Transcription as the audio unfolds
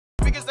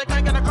they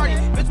can't get a cardi.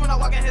 Bitch, when I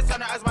walk in his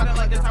center, I smiling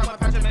like this time I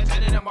patch him and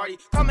Shannon and Marty.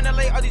 Coming in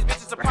late, all these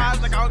bitches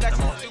surprised like I don't got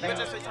shit to do,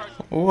 bitches straight target.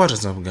 What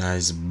is up,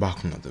 guys?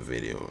 Back with another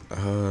video.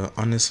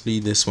 Honestly,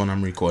 this one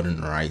I'm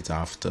recording right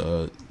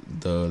after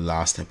the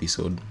last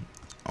episode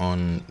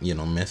on,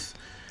 Myth.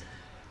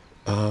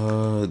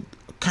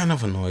 Kind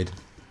of annoyed.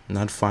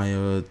 Not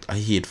fire. I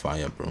hate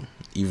fire, bro.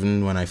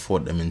 Even when I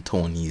fought them in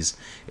Tony's,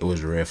 it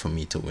was rare for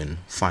me to win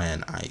fire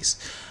and ice.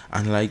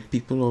 And like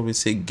people always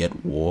say,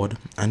 get ward,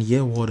 and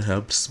yeah, ward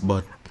helps,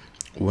 but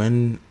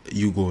when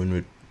you go in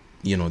with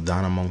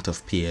that amount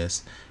of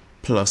PS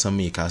plus a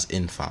maker's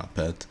infall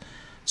pet,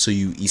 so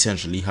you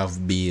essentially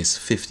have base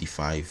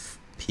 55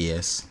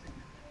 PS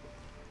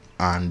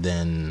and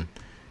then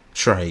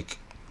strike.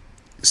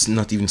 It's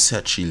not even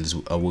set shields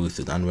are worth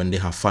it. And when they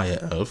have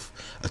fire elf,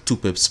 a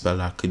 2-pip spell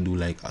that could do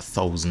like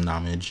 1,000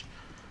 damage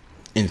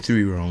in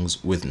 3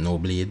 rounds with no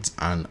blades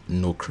and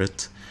no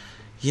crit.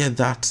 Yeah,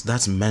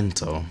 that's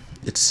mental.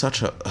 It's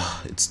such a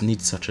it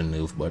needs such a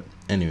nerf. But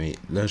anyway,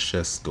 let's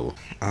just go.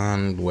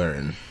 And we're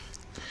in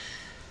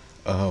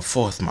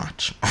 4th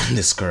match on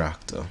this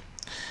character.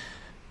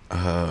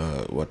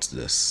 What's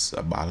this?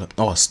 A ballad?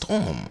 Oh, a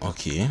storm.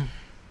 Okay,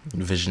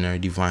 visionary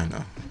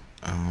diviner.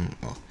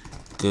 Oh,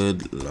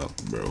 good luck,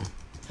 bro.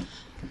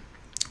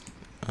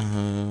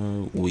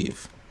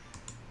 Wave.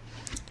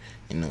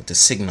 To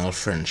signal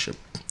friendship.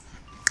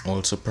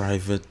 Also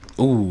private.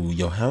 Ooh,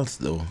 your health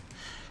though.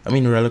 I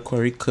mean,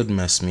 reliquary could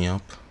mess me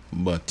up,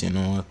 but you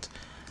know what?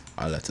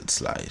 I'll let it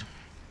slide.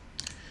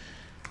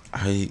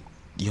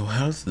 Your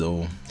health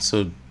though.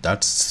 So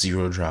that's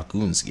 0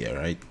 dragoons gear,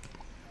 right?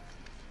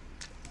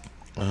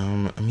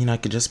 I mean, I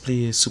could just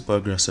play super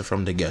aggressive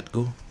from the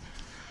get-go.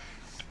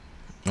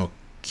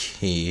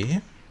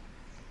 Okay.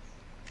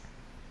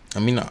 I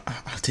mean,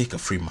 I'll take a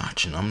free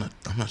match. I'm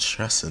not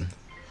stressing.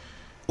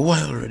 Oh,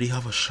 I already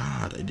have a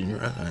shard. I didn't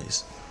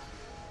realize.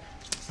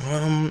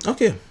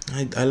 Okay,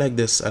 I like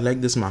this. I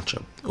like this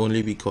matchup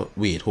only because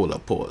wait, hold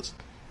up, pause.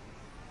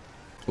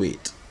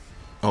 Wait,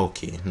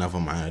 okay, never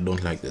mind. I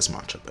don't like this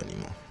matchup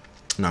anymore.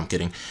 No, I'm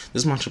kidding.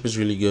 This matchup is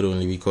really good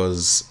only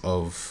because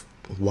of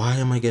why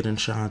am I getting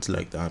shards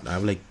like that? I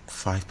have like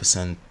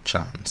 5%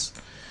 chance.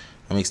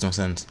 That makes no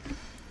sense.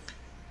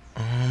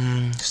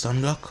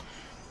 Stun block.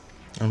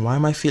 And why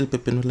am I field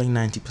pipping with like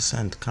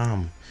 90%?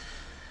 Calm.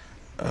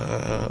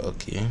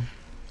 Okay.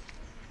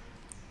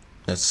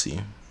 Let's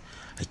see.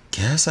 I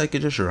guess I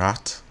could just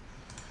rat.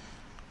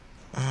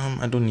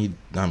 I don't need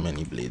that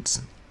many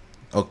blades.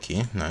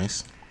 Okay,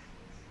 nice.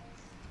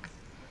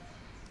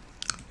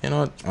 You know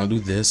what? I'll do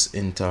this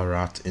into a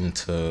rat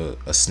into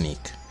a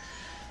snake.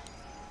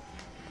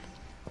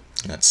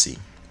 Let's see.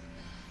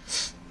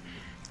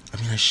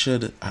 I mean, I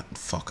should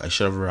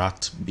have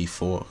rat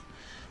before,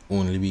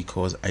 only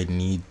because I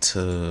need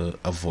to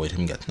avoid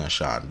him getting a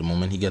shard. The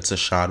moment he gets a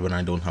shard when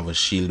I don't have a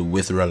shield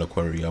with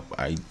reliquary up,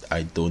 I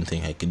don't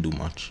think I can do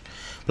much.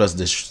 Plus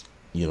this,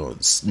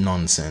 it's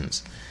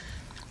nonsense.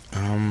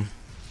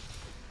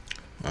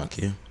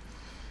 Okay.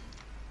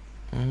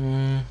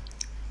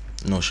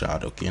 No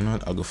shard. Okay,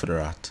 I'll go for the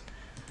rat.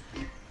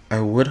 I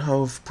would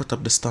have put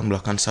up the stun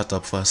block and set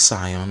up for a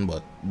scion,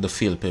 but the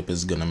field pip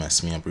is gonna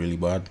mess me up really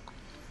bad.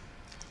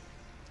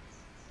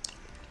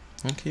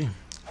 Okay.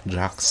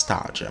 Jack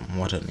Star Gem,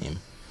 what a name.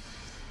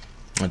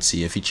 Let's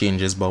see, if he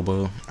changes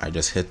bubble, I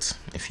just hit.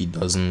 If he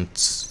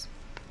doesn't,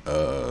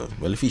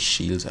 well, if he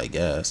shields, I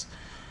guess.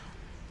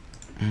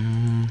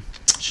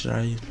 Should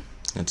I?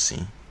 Let's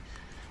see.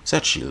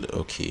 Set shield,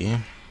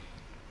 okay.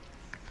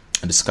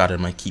 I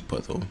discarded my keeper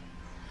though.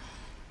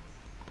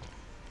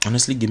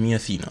 Honestly, give me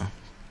Athena.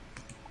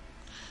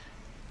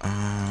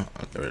 I'll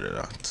get rid of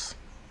that.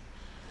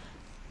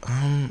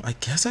 I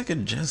guess I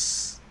could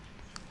just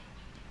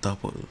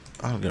double.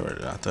 I'll get rid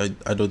of that.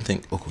 I don't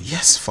think. Oh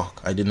yes,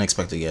 fuck. I didn't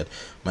expect to get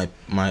my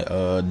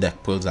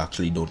deck pulls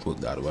actually don't work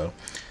that well.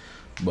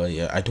 But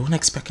yeah, I don't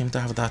expect him to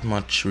have that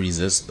much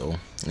resist though.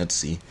 Let's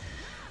see.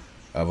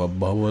 I have a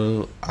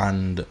bubble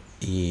and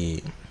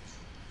a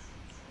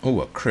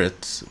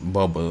crit,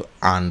 bubble,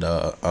 and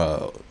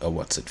a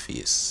what's it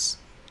face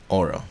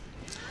aura.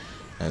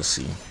 Let's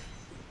see.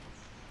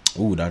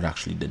 Ooh, that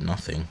actually did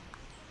nothing.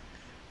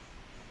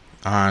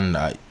 And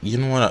you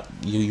know what?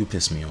 You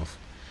piss me off.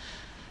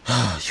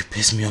 You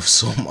piss me off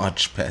so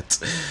much, pet.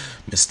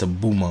 Mr.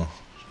 Boomer.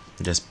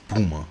 Just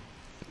Boomer.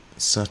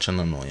 Such an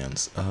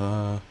annoyance.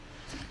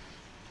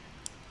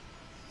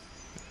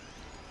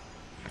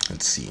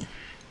 Let's see.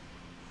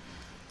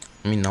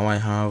 I mean, now I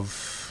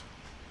have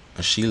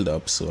a shield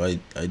up, so I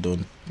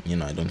don't,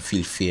 I don't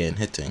feel fear in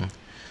hitting.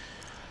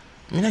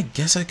 I mean, I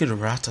guess I could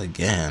rat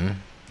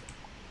again.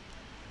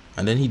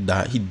 And then he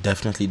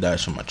definitely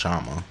dies from a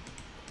charmer.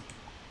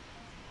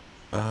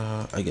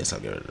 I guess I'll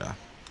get rid of that.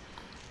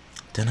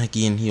 Then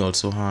again, he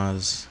also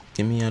has...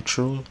 Give me a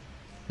troll?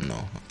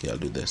 No. Okay, I'll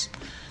do this.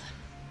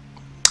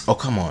 Oh,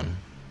 come on.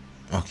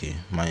 Okay,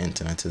 my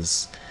internet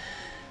is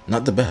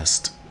not the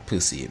best per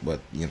se,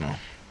 but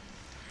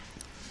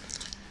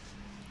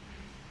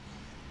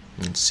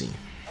Let's see.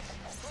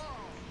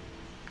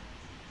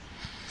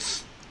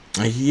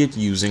 I hate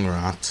using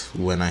rat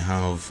when I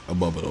have a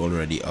bubble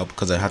already up,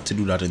 because I had to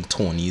do that in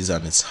Tony's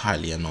and it's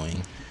highly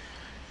annoying.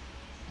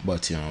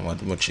 But you know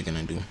what you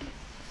gonna do?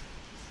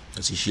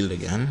 Does he shield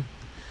again?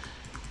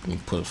 Let me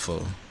pull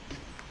full.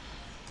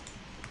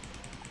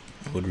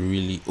 I would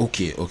really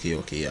okay,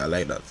 yeah, I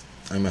like that.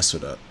 I mess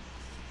with that.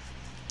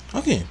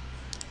 Okay.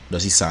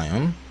 Does he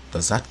Scion?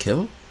 Does that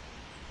kill?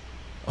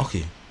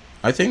 Okay.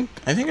 I think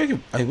I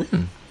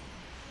win.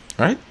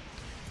 Right?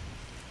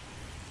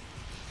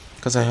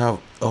 Because I have...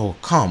 Oh,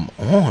 come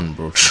on,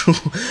 bro.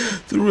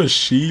 Through a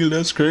shield?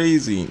 That's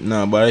crazy.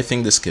 No, but I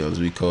think this kills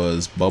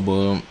because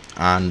bubble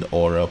and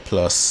aura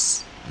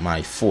plus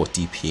my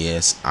 40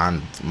 PS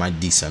and my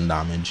decent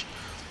damage.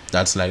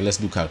 That's like... Let's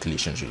do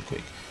calculations real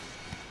quick.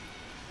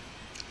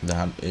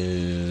 That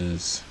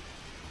is...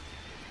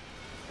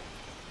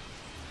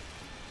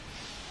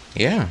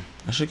 Yeah,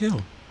 I should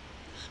kill.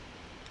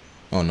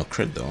 Oh, no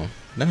crit though.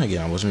 Then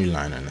again, I wasn't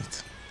relying on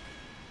it.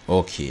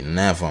 Okay,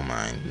 never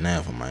mind.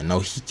 Now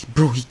he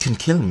can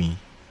kill me.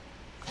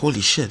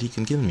 Holy shit, he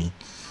can kill me.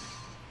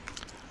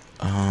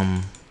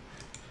 Come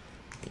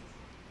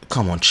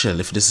on, chill.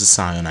 If this is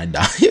Scion, I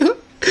die.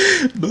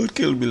 Don't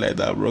kill me like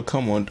that, bro.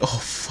 Come on. Oh,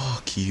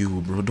 fuck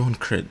you, bro. Don't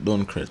crit.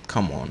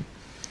 Come on,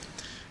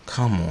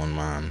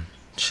 man.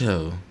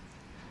 Chill.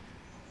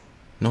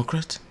 No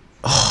crit.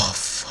 Oh,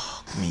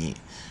 fuck me.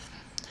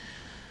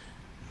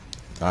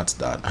 That's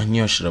that. I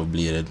knew I should have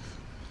bleeded.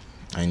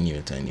 I knew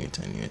it.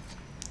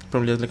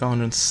 Probably has like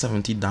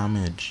 170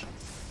 damage.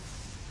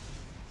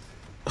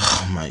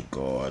 Oh my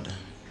god.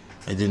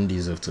 I didn't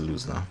deserve to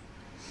lose now.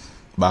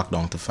 Back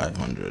down to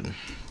 500.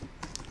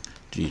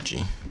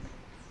 GG.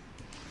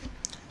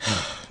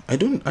 I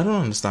don't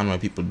understand why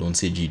people don't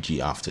say GG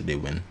after they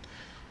win.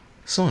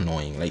 So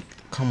annoying. Like,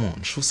 come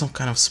on, show some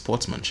kind of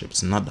sportsmanship.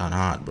 It's not that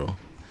hard, bro.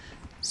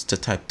 It's to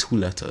type 2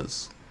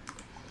 letters.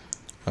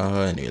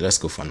 Anyway, let's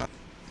go for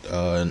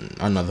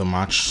another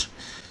match.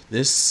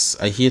 This,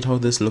 I hate how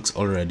this looks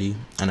already,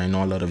 and I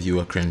know a lot of you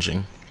are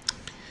cringing.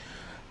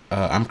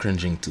 I'm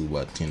cringing too,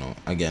 but you know,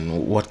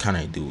 again, what can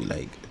I do?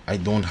 Like, I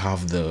don't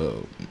have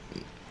the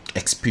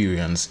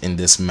experience in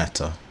this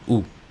meta.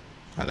 Ooh,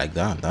 I like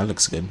that. That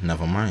looks good.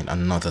 Never mind.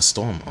 Another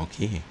storm.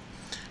 Okay.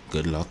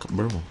 Good luck,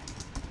 bro.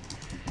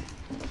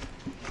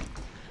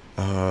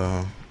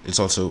 It's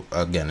also,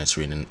 again, it's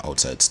raining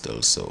outside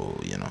still, so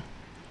you know.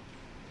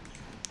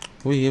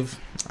 Wave.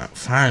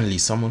 Finally,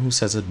 someone who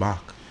says it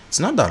back. It's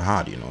not that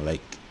hard, you know.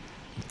 Like,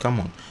 come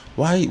on.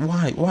 Why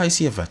is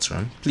he a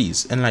veteran?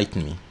 Please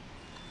enlighten me.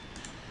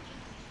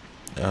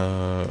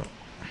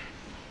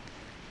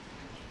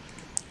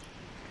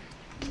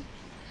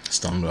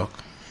 Stun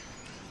block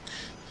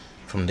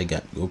from the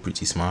get-go,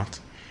 pretty smart.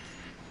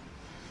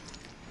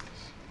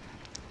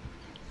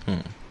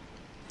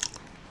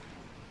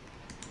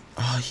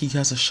 Oh, he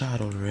has a shot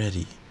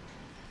already.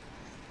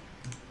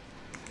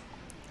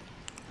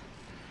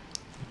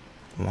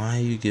 Why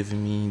are you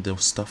giving me the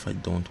stuff I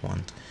don't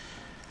want?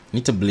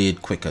 Need to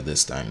blade quicker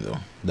this time though,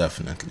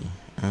 definitely.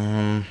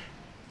 I'll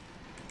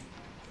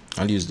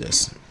use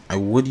this. I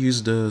would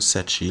use the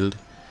set shield,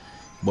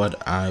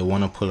 but I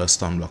want to pull a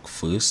stun block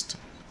first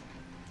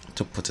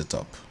to put it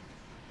up.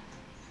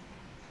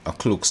 A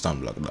cloak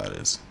stun block, that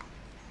is.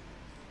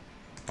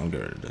 I'll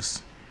get rid of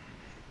this.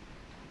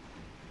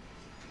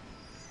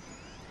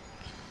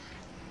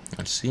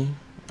 Let's see.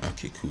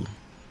 Okay, cool.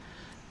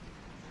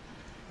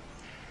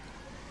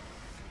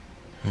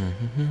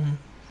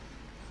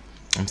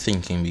 I'm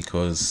thinking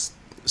because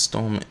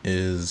Storm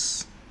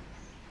is,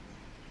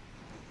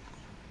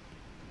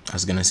 I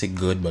was gonna say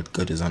good, but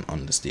good is an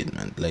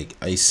understatement. Like,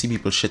 I see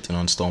people shitting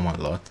on Storm a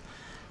lot,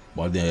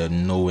 but they're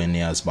nowhere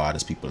near as bad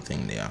as people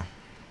think they are.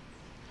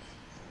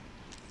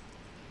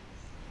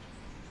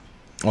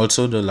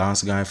 Also, the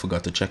last guy, I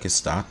forgot to check his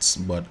stats,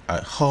 but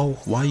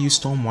why you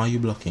Storm? Why are you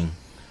blocking?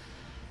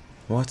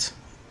 What?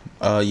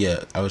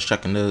 Yeah, I was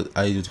checking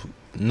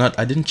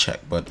I didn't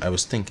check, but I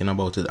was thinking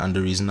about it, and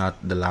the reason that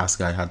the last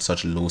guy had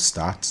such low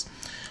stats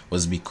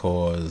was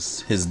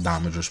because his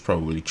damage was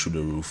probably through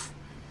the roof,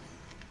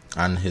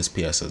 and his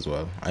PS as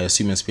well. I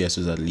assume his PS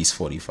was at least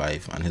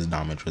 45 and his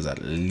damage was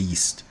at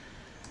least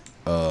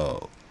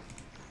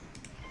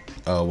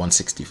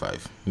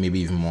 165, maybe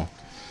even more,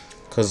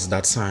 because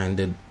that sign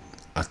did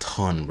a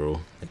ton,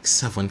 bro. Like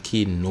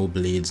 7k, no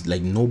blades,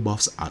 like no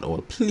buffs at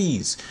all.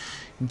 Please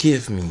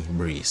give me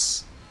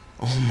brace.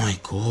 Oh my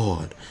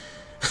god.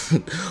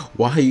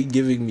 Why are you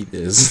giving me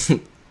this?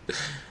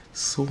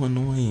 So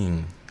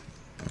annoying.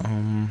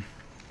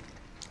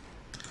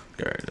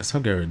 Let's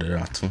get rid of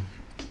that too.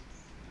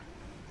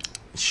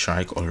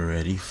 Strike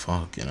already,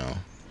 fuck, you know.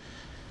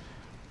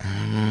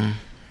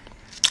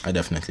 I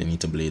definitely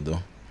need to blade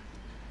though.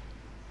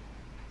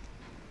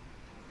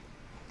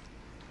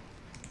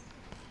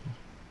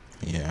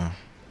 Yeah.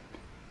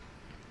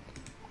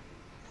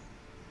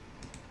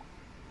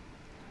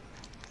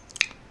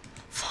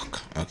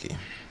 Fuck. Okay.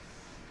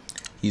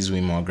 He's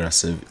way more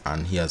aggressive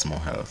and he has more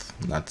health.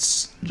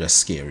 That's just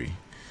scary.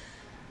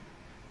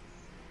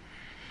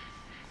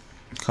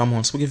 Come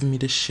on, stop giving me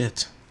this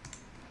shit.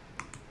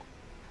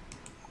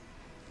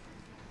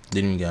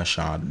 Didn't get a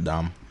shot.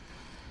 Damn.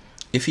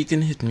 If he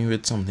can hit me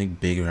with something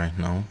big right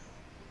now.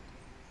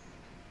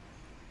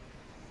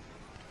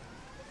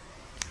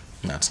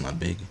 That's not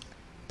big.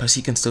 Plus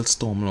he can still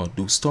Stormlord.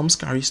 Do Storms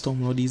carry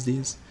Stormlord these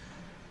days?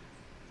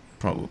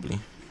 Probably.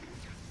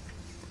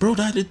 Bro,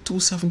 that did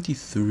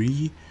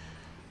 273.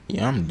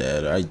 Yeah, I'm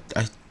dead.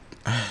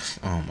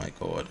 Oh my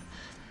god.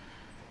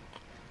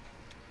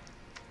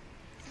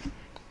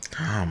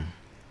 Damn.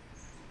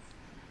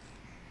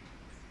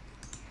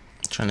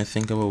 Trying to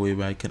think of a way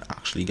where I can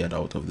actually get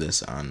out of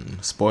this,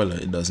 and spoiler,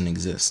 it doesn't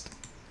exist.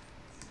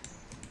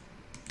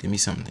 Give me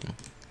something.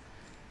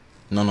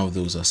 None of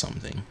those are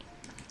something.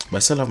 But I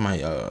still have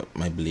my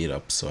my blade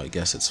up, so I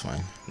guess it's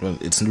fine. Well,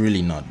 it's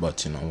really not,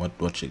 but you know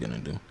what you're gonna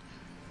do.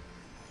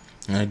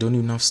 And I don't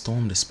even have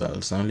Storm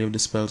Dispels. I only have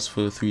Dispels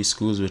for 3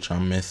 schools, which are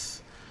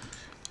Myth,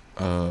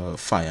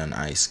 Fire and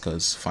Ice,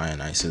 because Fire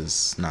and Ice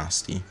is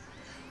nasty.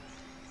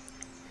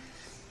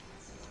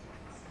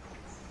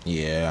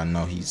 Yeah, and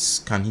now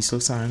can he still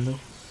sign though?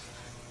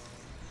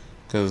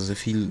 Because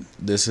if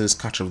this is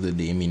Catch of the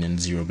Day, meaning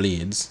 0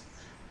 blades,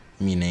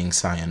 meaning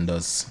Cyan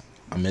does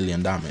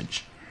 1,000,000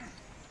 damage.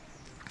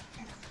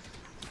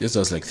 This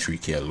does like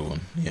 3k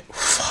alone. Yeah,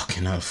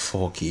 fucking hell,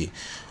 4k.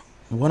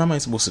 What am I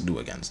supposed to do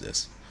against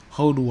this?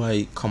 How do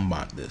I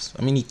combat this?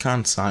 I mean, he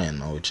can't Cyan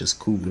now, which is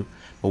cool,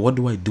 but what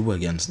do I do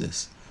against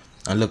this?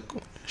 And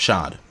look,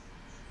 Shard.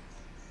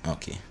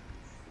 Okay.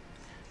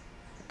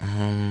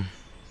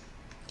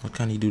 What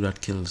can he do that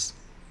kills?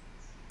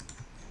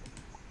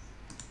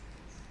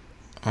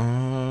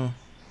 What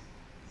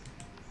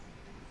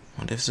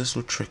if this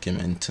will trick him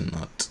into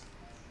not?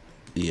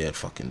 Yeah, it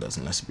fucking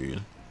doesn't. Let's be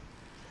real.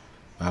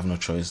 I have no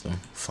choice though.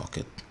 Fuck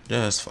it.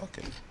 Just fuck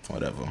it.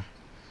 Whatever.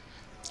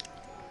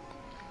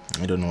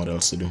 I don't know what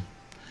else to do.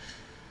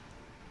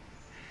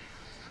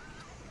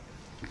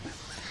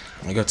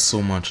 I got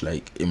so much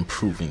like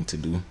improving to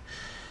do.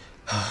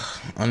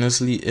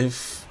 Honestly,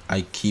 if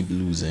I keep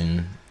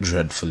losing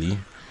dreadfully,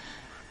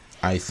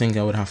 I think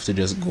I would have to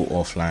just go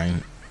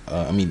offline.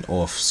 I mean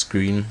off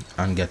screen,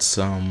 and get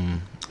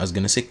some, I was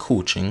gonna say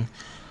coaching,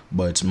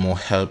 but more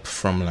help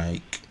from,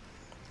 like,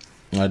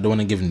 I don't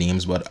want to give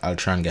names, but I'll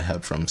try and get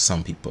help from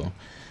some people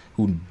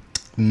who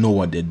know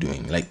what they're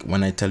doing. Like,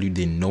 when I tell you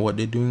they know what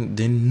they're doing,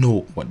 they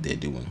know what they're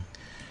doing.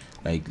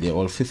 Like, they're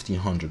all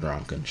 1500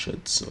 rank and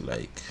shit. So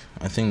like,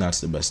 I think that's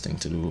the best thing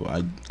to do.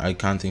 I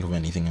can't think of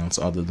anything else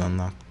other than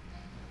that.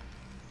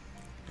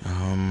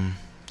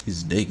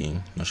 He's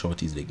digging. Not sure what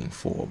he's digging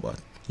for,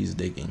 but he's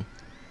digging.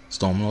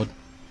 Stormlord.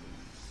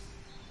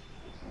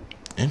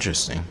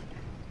 Interesting.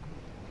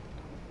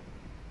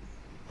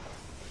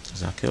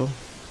 Does that kill?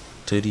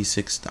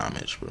 36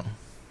 damage, bro.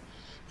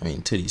 I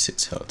mean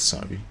 36 health,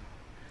 sorry.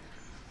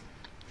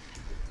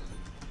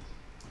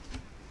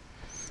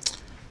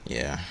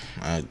 Yeah,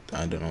 I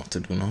don't know what to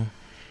do now.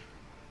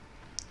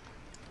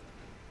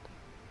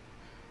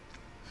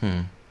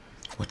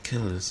 What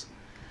kills?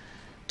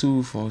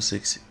 2, 4,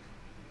 6,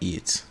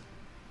 8.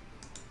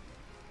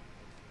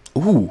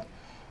 Ooh.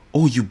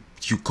 Oh, you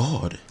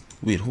god.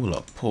 Wait, hold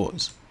up,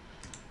 pause.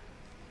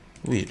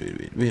 Wait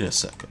a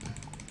second.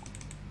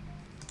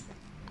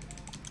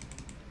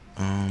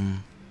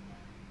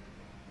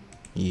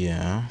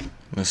 Yeah,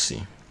 let's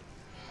see.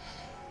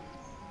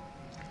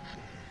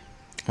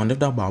 I wonder if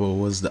that Barber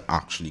was the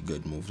actually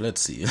good move.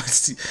 Let's see.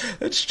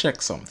 Let's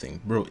check something,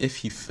 bro. If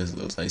he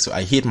fizzles, like, so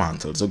I hate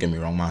mantles. Don't get me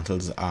wrong,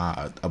 mantles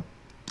are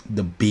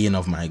the bane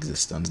of my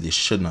existence. They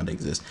should not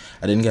exist.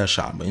 I didn't get a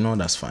shot, but you know,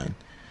 that's fine.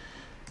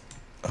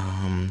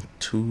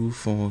 2,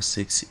 4,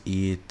 6,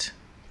 8,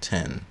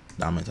 10.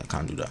 Damn it, I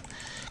can't do that.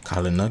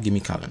 Calendar, give me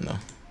calendar.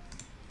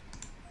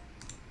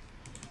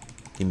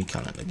 Give me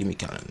calendar, give me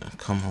calendar.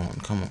 Come on,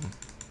 come on.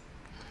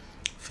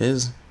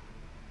 Fizz.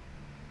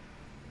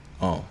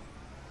 Oh,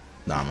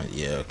 damn it.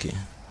 Yeah, okay.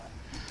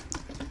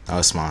 That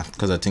was smart,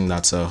 because I think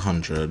that's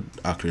 100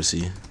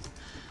 accuracy.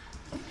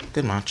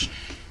 Good match.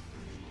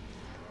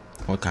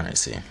 What can I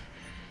say?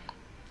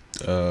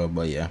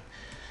 But yeah.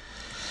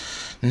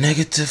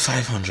 Negative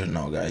 500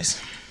 now, guys.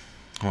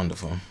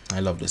 Wonderful. I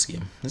love this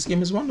game. This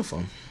game is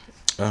wonderful.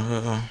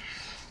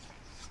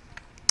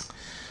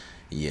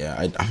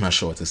 Yeah, I'm not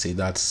sure what to say.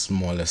 That's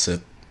more or less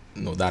it.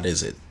 No, that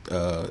is it.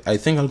 I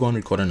think I'll go and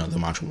record another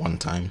match one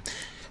time,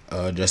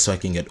 just so I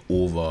can get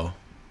over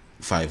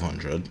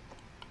 500,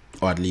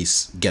 or at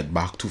least get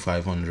back to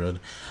 500,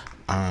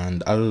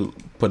 and I'll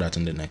put that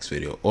in the next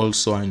video.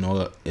 Also, I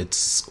know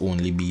it's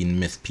only been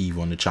Myth Peeve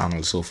on the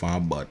channel so far,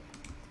 but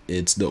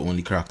it's the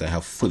only character I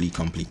have fully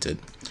completed,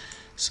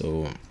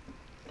 so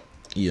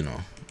you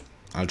know,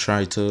 I'll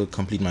try to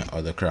complete my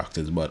other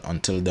characters, but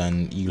until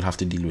then you'll have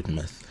to deal with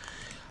Myth.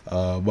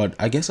 But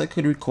I guess I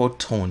could record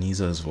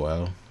Tony's as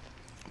well,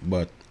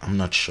 but I'm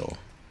not sure.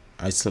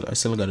 I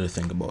still gotta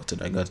think about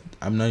it.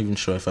 I'm not even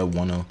sure if I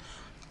wanna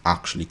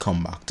actually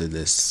come back to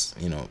this,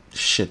 you know,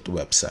 shit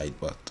website,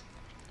 but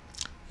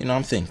you know,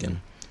 I'm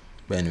thinking.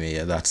 But anyway,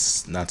 yeah,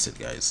 that's it,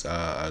 guys.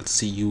 I'll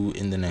see you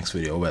in the next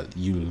video. Well,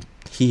 you'll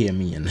hear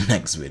me in the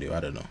next video. I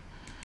don't know.